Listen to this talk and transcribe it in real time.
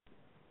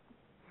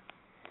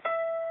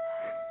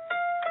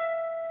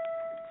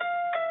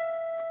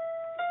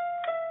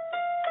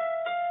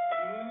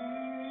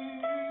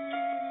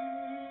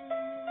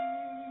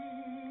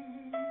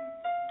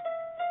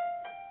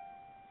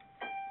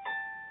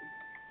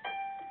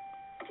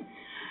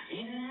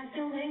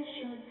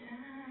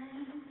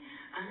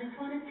just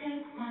want to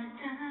take my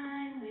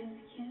time with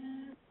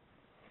you.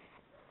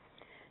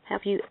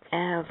 Have you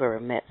ever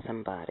met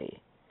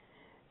somebody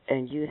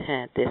and you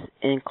had this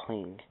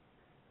inkling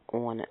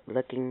on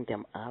looking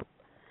them up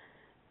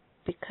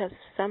because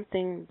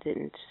something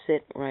didn't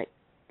sit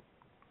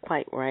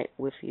quite right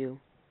with you,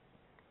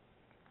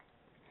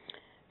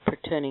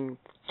 pertaining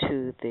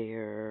to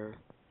their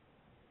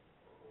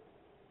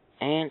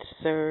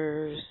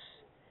answers,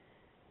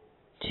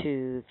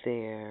 to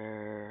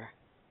their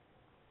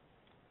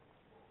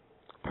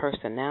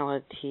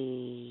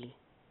personality,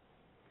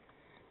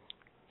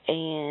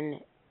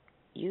 and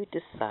you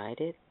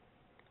decided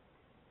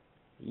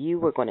you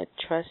were going to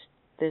trust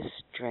this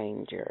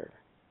stranger,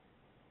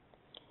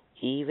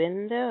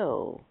 even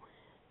though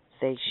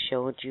they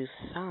showed you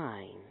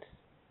signs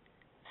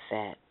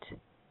that,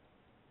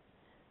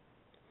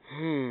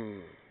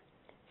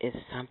 is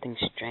something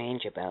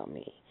strange about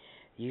me.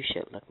 You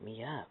should look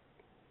me up.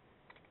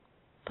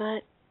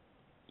 But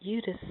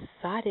you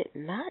decided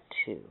not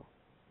to.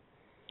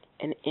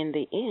 And in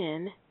the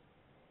end,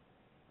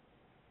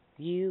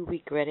 you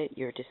regretted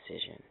your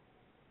decision.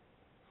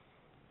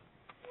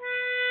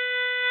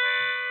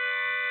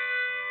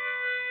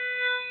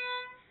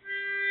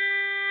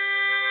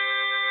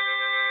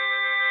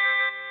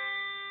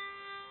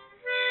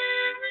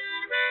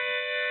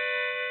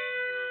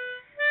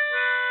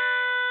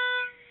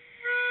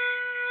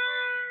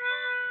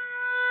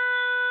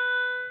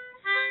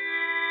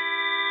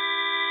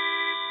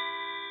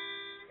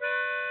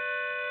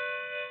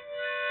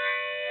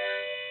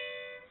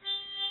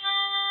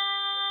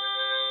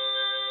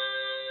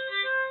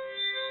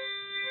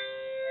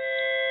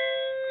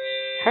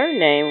 Her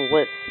name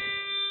was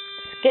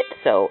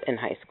Schizo in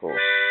high school.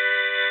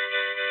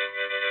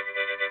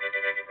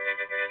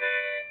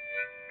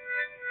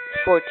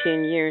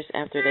 14 years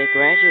after they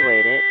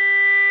graduated,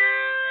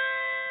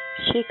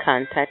 she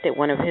contacted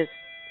one of his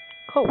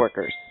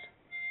coworkers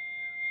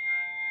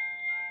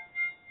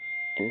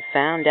and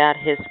found out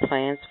his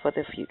plans for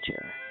the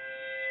future.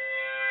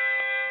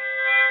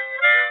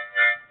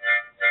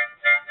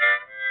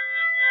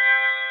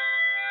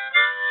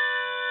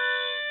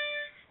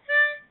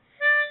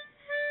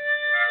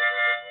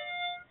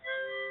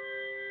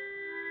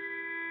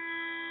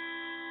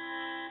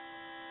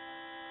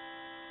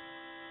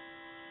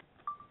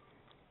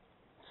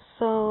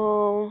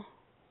 So,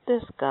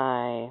 this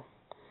guy,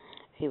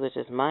 he was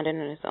just minding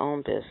his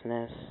own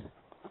business,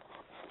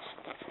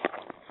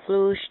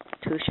 flew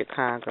to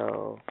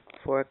Chicago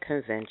for a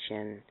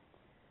convention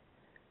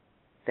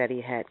that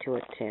he had to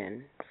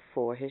attend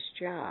for his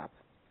job.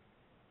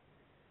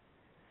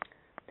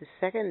 The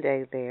second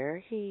day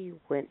there, he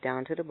went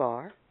down to the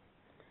bar,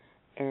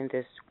 and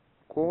this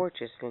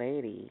gorgeous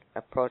lady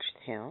approached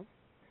him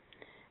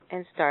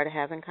and started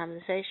having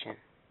conversation.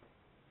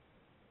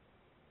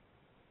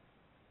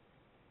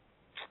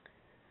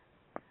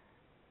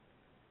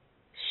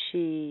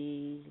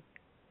 She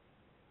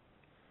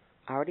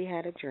already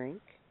had a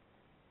drink,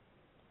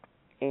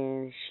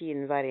 and she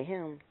invited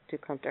him to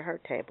come to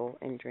her table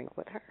and drink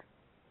with her.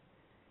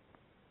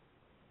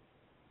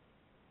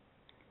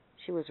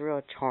 She was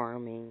real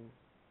charming,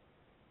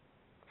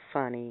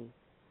 funny.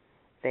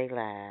 They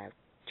laughed,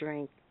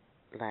 drank,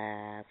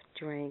 laughed,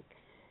 drank.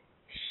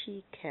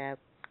 She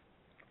kept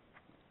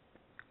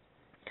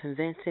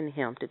convincing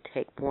him to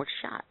take more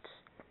shots.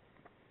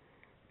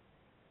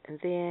 And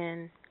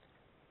then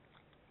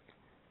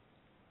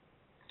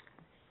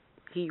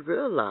he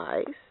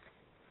realized,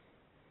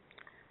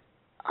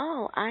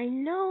 oh, I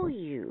know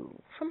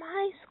you from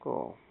high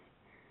school.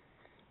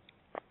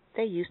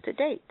 They used to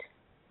date.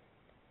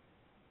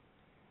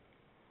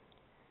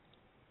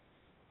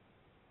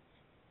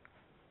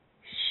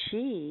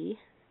 She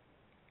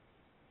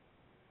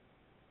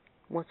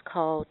was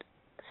called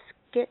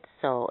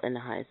Schizo in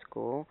high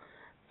school,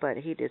 but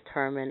he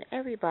determined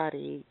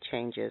everybody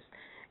changes,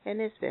 and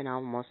it's been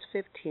almost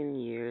 15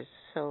 years,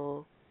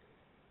 so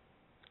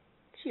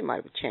she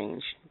might have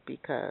changed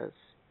because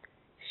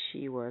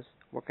she was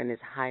working this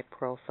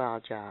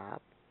high-profile job,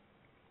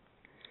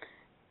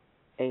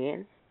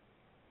 and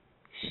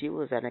she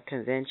was at a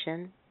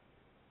convention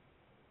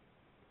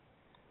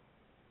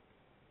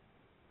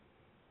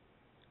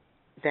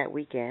that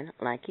weekend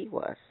like he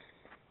was.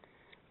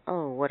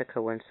 Oh, what a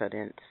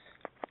coincidence.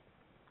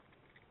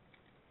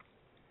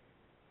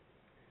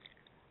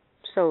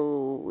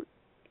 So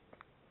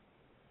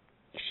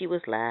she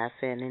was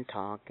laughing and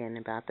talking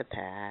about the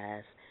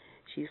past.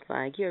 She's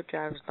like, your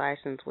driver's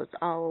license was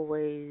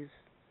always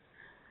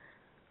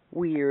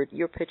weird.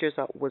 Your pictures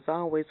was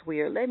always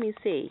weird. Let me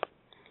see.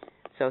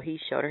 So he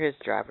showed her his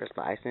driver's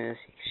license.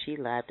 She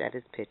laughed at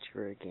his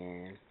picture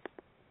again.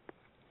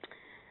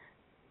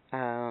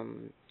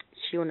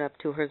 She went up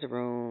to his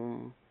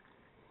room.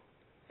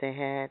 They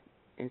had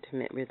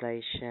intimate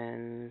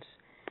relations,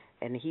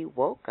 and he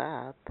woke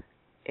up,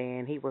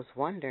 and he was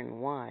wondering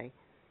why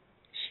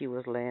she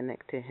was laying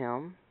next to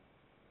him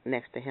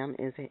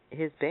in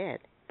his bed.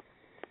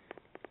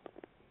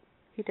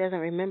 He doesn't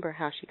remember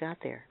how she got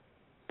there.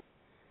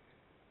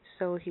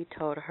 So he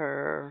told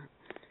her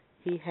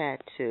he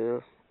had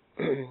to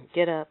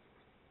get up,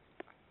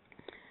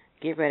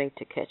 get ready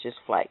to catch his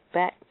flight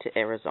back to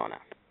Arizona.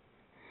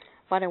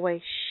 By the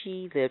way,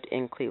 she lived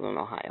in Cleveland,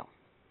 Ohio.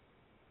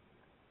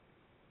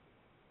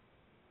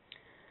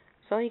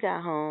 So he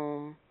got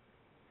home,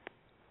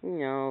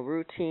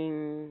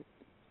 routine,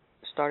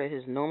 started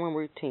his normal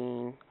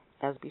routine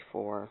as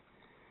before.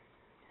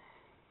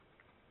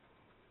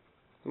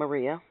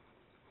 Maria,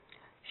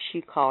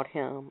 she called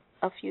him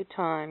a few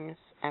times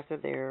after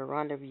their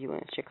rendezvous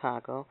in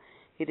Chicago.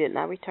 He did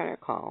not return her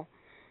call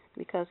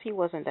because he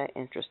wasn't that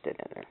interested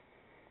in her.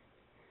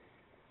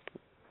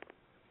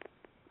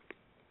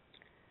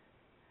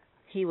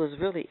 He was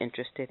really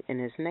interested in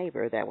his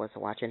neighbor that was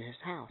watching his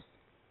house.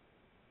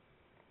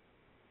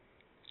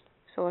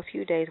 So a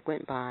few days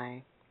went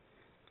by,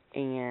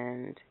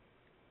 and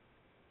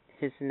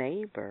his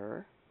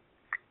neighbor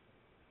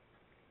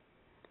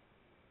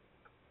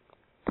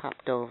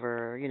popped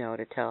over,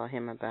 to tell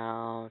him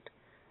about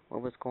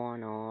what was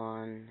going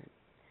on.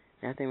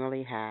 Nothing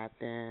really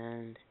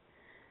happened,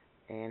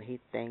 and he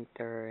thanked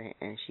her,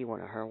 and she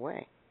went on her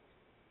way.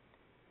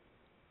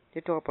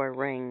 The doorbell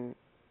rang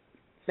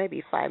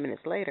maybe 5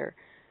 minutes later,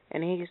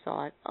 and he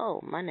thought,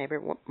 oh, my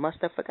neighbor must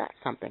have forgot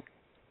something.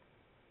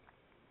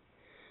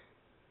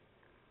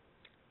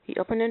 He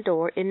opened the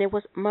door, and it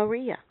was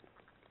Maria.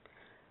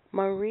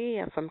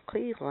 Maria from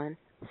Cleveland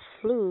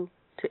flew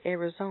to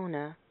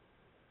Arizona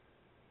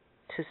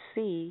to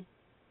see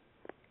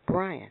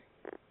Brian.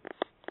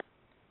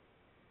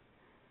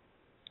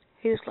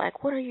 He was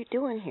like, what are you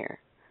doing here?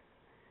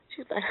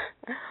 She's like,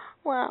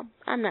 well,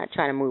 I'm not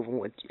trying to move in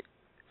with you.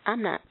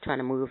 I'm not trying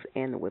to move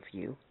in with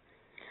you.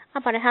 I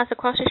bought a house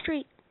across the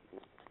street.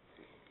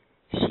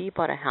 She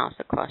bought a house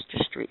across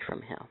the street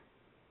from him.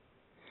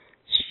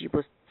 She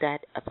was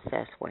that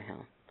obsessed with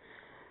him.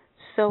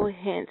 So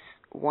hence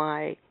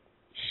why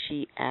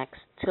she asked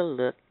to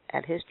look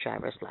at his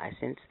driver's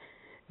license,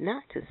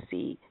 not to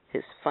see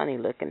his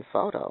funny-looking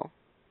photo,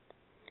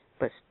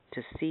 but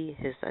to see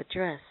his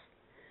address,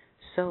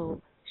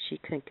 so she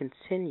can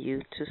continue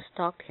to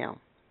stalk him.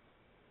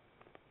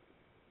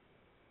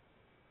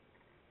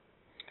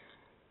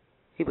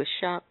 He was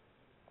shocked.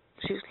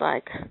 She was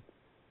like,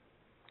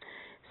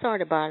 sorry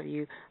to bother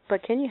you,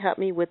 but can you help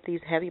me with these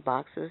heavy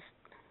boxes?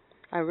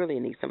 I really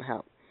need some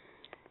help.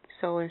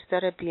 So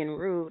instead of being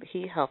rude,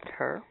 he helped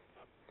her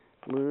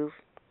move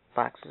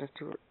boxes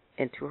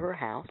into her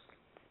house.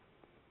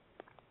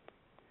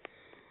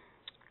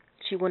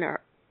 She went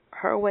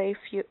her way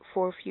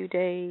for a few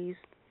days.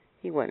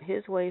 He went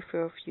his way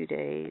for a few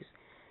days,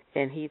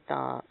 and he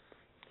thought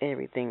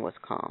everything was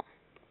calm.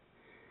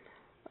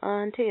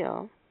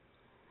 Until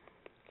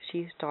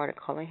she started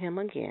calling him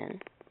again.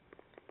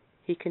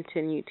 He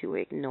continued to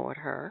ignore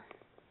her,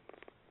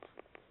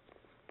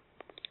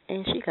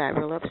 and she got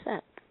real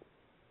upset.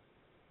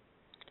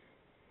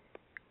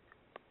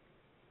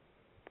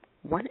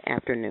 One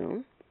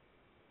afternoon,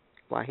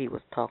 while he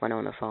was talking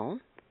on the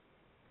phone,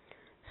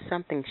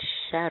 something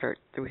shattered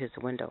through his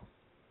window.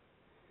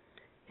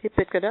 He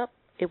picked it up.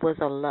 It was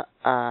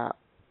a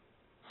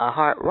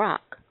hard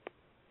rock,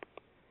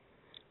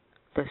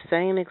 the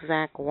same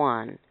exact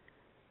one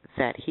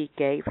that he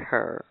gave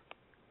her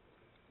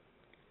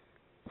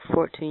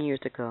 14 years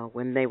ago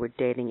when they were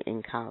dating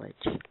in college.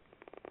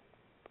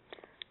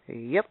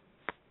 Yep,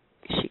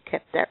 she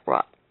kept that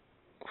rock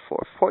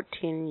for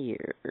 14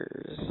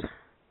 years.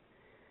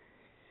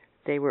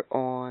 They were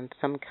on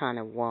some kind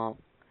of walk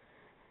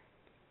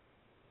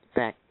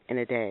back in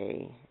the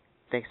day.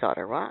 They saw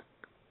the rock.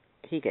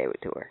 He gave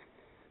it to her.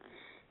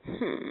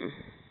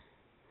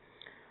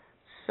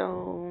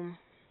 So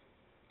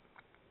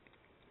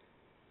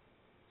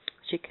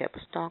she kept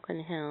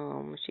stalking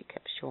him. She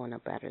kept showing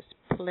up at his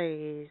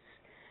place.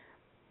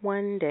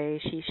 One day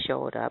she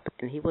showed up,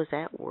 and he was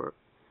at work,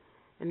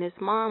 and his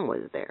mom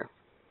was there.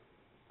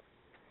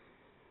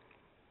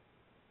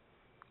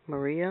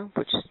 Maria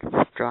would just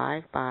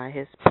drive by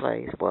his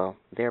place, well,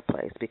 their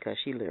place, because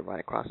she lived right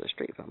across the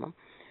street from him.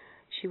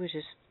 She would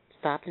just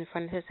stop in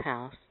front of his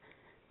house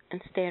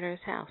and stare at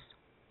his house,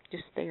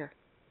 just stare.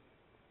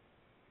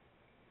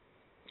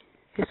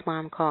 His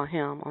mom called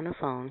him on the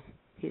phone.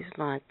 She's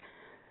like,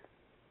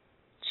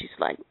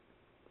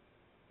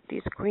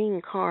 this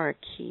green car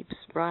keeps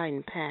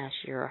riding past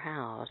your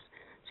house,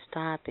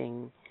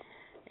 stopping,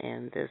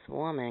 and this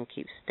woman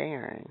keeps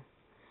staring.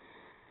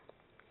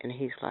 And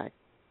he's like,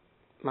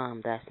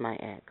 Mom, that's my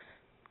ex.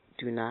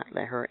 Do not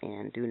let her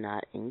in. Do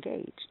not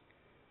engage.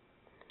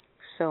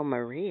 So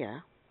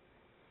Maria,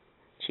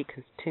 she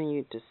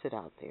continued to sit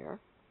out there.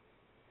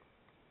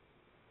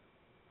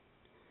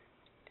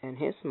 And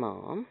his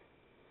mom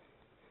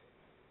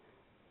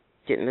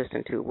didn't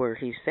listen to a word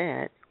he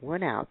said,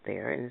 went out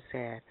there and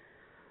said,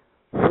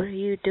 what are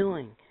you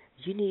doing?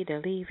 You need to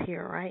leave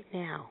here right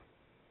now.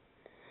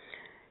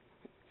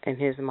 And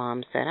his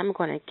mom said, I'm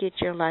going to get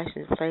your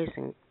license plate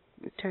and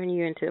turn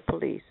you into the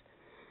police.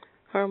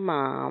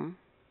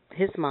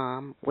 His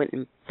mom, went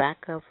in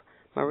back of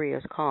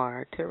Maria's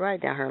car to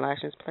write down her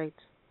license plates.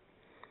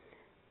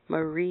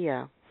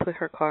 Maria put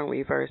her car in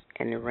reverse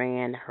and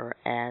ran her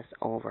ass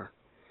over.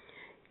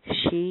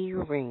 She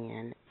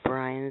ran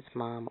Brian's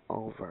mom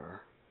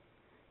over,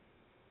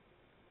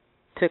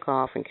 took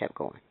off, and kept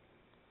going.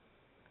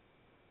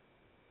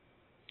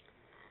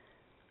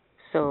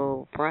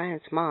 So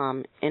Brian's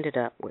mom ended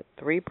up with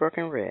 3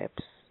 broken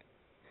ribs,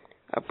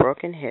 a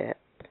broken hip,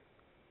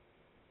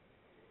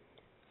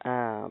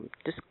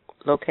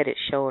 dislocated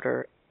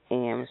shoulder,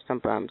 and some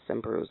bumps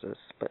and bruises,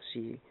 but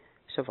she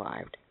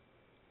survived.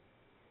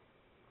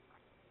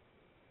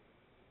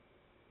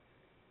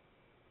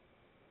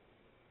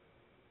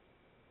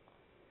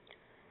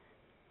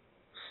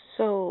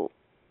 So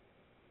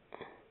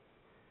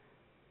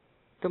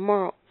the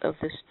moral of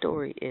this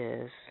story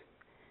is,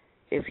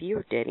 if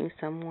you're dating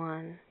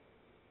someone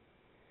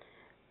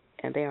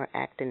and they are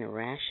acting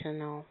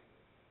irrational,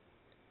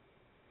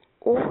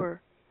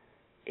 or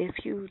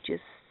if you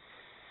just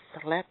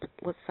slept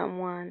with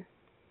someone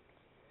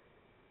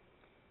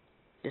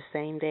the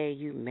same day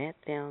you met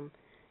them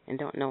and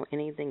don't know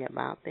anything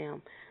about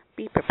them,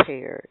 be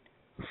prepared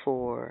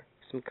for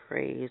some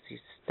crazy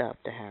stuff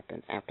to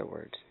happen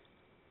afterwards.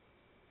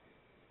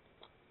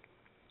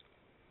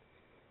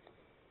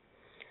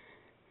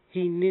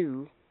 He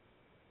knew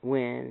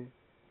when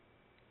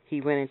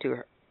he went into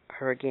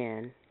her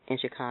again in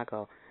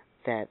Chicago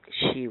that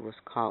she was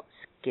called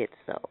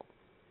schizo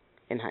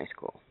in high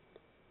school.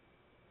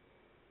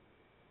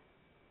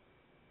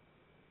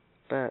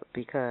 But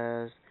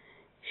because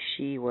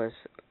she was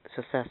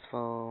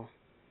successful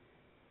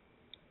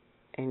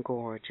and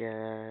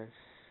gorgeous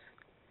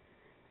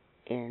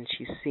and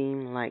she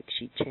seemed like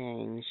she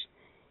changed,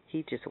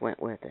 he just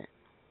went with it.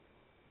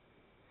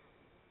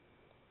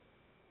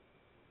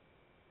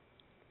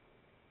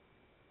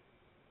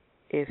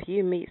 If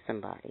you meet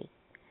somebody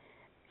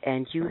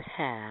and you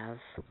have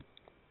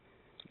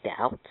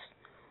doubts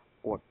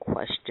or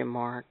question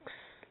marks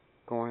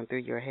going through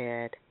your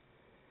head,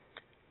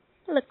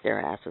 look their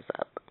asses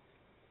up.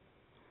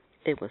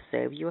 It will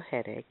save you a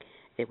headache.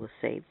 It will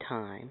save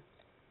time.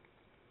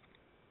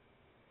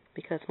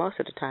 Because most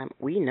of the time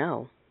we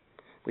know.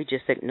 We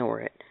just ignore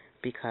it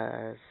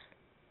because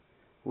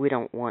we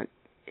don't want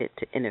it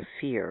to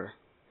interfere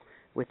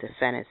with the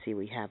fantasy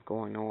we have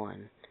going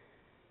on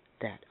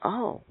that,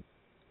 oh,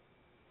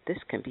 this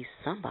can be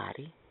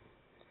somebody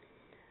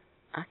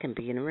I can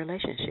be in a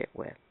relationship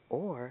with.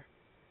 Or,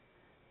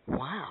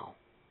 wow,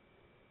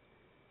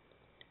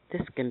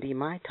 this can be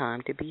my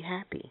time to be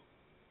happy.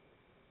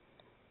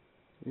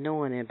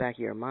 Knowing in the back of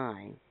your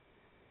mind,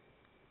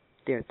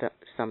 there are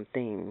some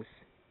things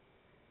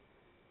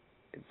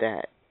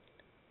that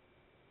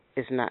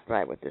is not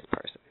right with this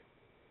person.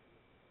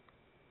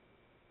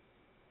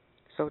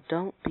 So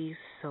don't be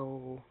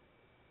so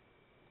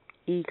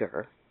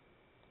eager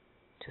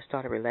to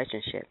start a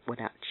relationship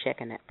without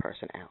checking that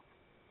person out.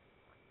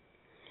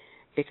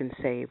 It can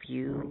save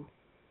you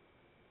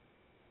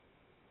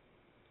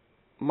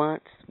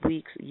months,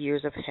 weeks,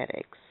 years of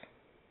headaches.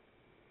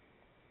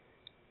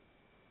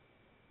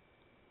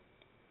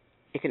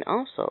 It can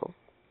also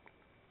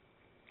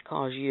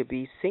cause you to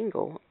be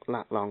single a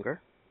lot longer.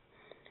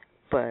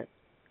 But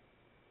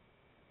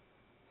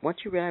once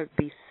you rather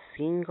be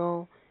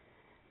single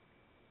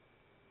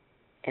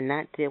and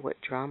not deal with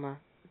drama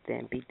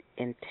than be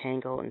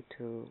entangled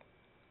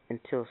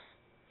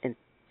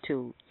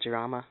into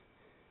drama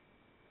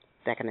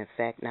that can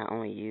affect not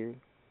only you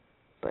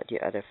but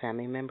your other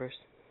family members.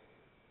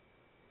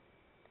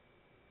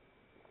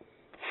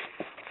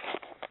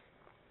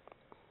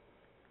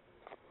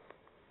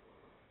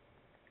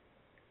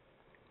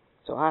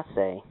 So I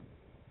say,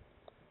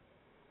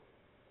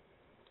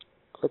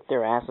 look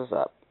their asses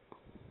up.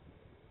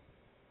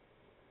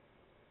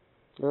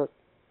 Look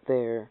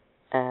their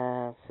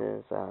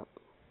asses up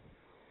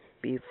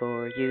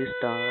before you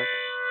start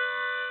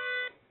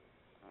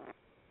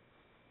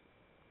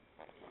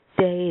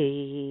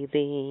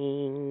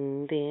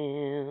dating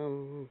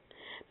them.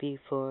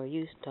 Before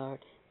you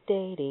start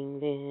dating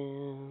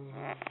them.